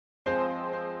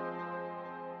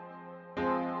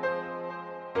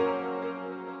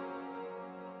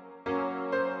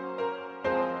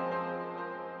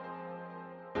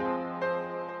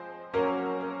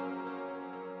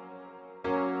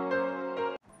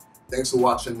Thanks for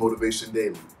watching Motivation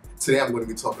Daily. Today I'm going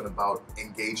to be talking about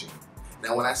engaging.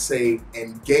 Now when I say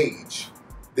engage,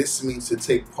 this means to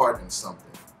take part in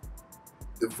something.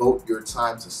 Devote your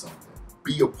time to something.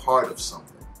 Be a part of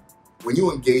something. When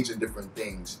you engage in different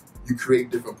things, you create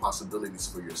different possibilities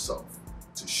for yourself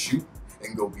to shoot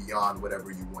and go beyond whatever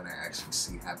you want to actually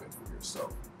see happen for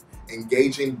yourself.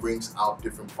 Engaging brings out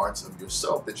different parts of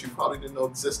yourself that you probably didn't know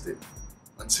existed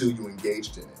until you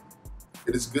engaged in it.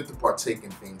 It is good to partake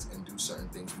in things and do certain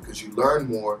things because you learn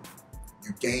more,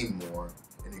 you gain more,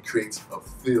 and it creates a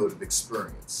field of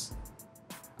experience.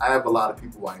 I have a lot of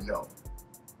people I know,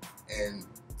 and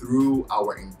through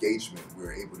our engagement,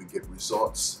 we're able to get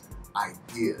results,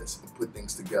 ideas, and put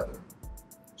things together.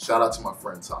 Shout out to my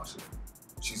friend Tasha.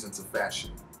 She's into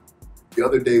fashion. The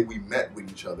other day we met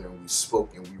with each other and we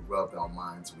spoke and we rubbed our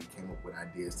minds and we came up with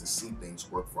ideas to see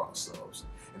things work for ourselves.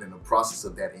 And in the process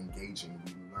of that engaging,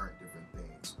 we learned different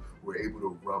things. We were able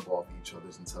to rub off each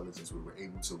other's intelligence. We were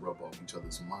able to rub off each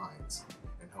other's minds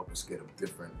and help us get a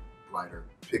different, brighter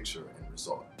picture and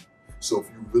result. So if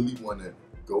you really want to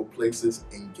go places,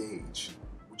 engage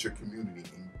with your community,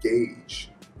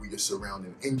 engage with your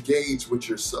surrounding, engage with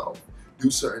yourself, do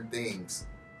certain things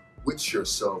with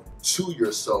yourself, to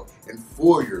yourself, and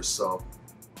for yourself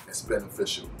that's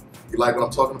beneficial. If you like what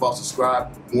I'm talking about,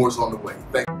 subscribe. More is on the way.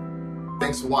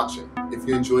 Thanks for watching. If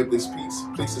you enjoyed this piece,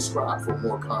 please subscribe for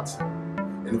more content.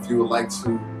 And if you would like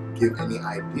to give any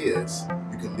ideas,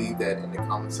 you can leave that in the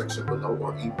comment section below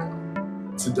or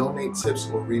email. To donate tips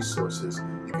or resources,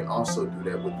 you can also do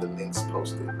that with the links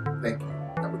posted. Thank you.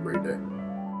 Have a great day.